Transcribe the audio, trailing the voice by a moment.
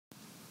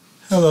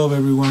Hello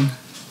everyone.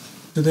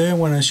 Today I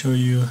want to show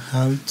you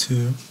how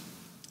to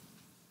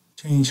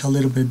change a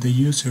little bit the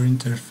user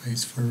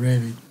interface for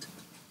Revit.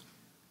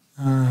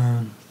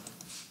 I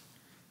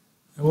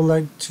would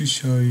like to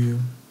show you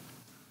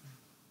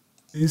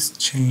this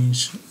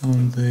change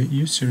on the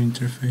user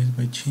interface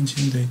by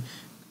changing the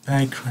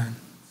background.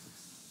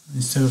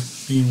 Instead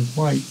of being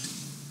white,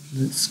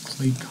 let's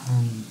click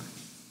on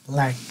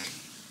black.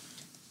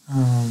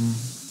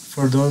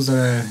 For those that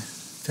are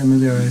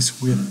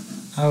familiarized with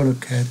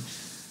AutoCAD,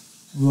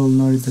 will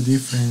notice the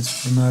difference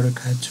from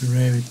AutoCAD to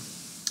Revit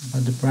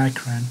about the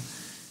background,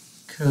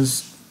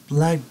 because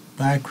black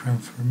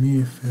background for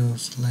me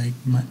feels like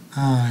my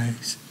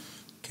eyes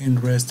can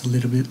rest a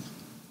little bit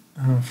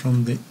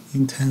from the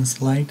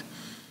intense light,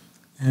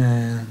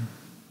 and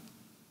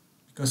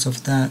because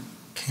of that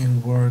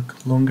can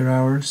work longer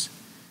hours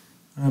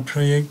on a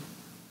project.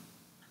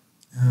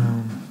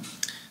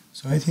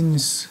 So I think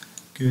it's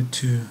good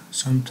to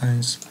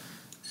sometimes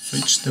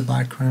switch the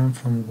background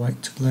from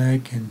white to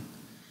black and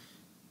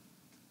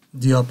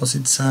the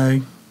opposite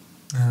side,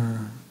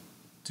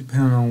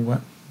 depending on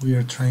what we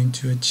are trying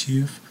to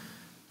achieve.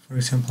 For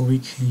example, we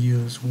can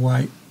use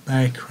white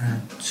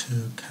background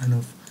to kind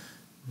of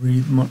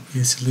read more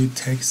easily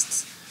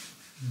texts,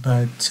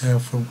 but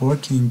for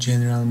working in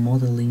general,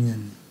 modeling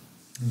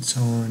and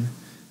so on,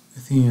 I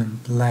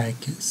think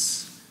black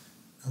is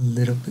a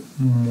little bit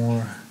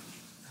more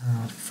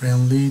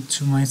friendly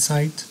to my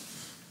sight.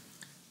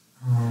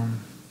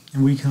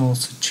 And we can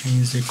also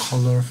change the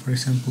color. For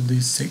example,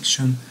 this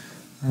section,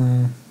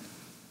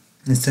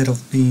 instead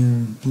of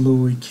being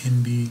blue, it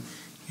can be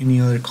any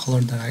other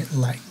color that I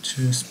like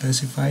to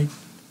specify,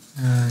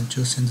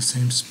 just in the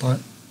same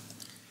spot.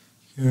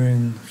 Here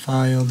in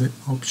File, the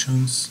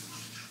options,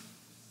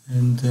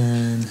 and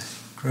then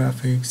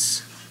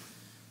graphics,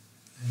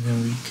 and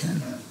then we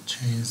can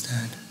change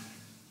that.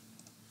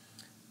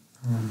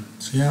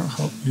 So yeah, I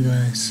hope you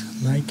guys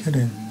like it,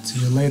 and see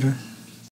you later.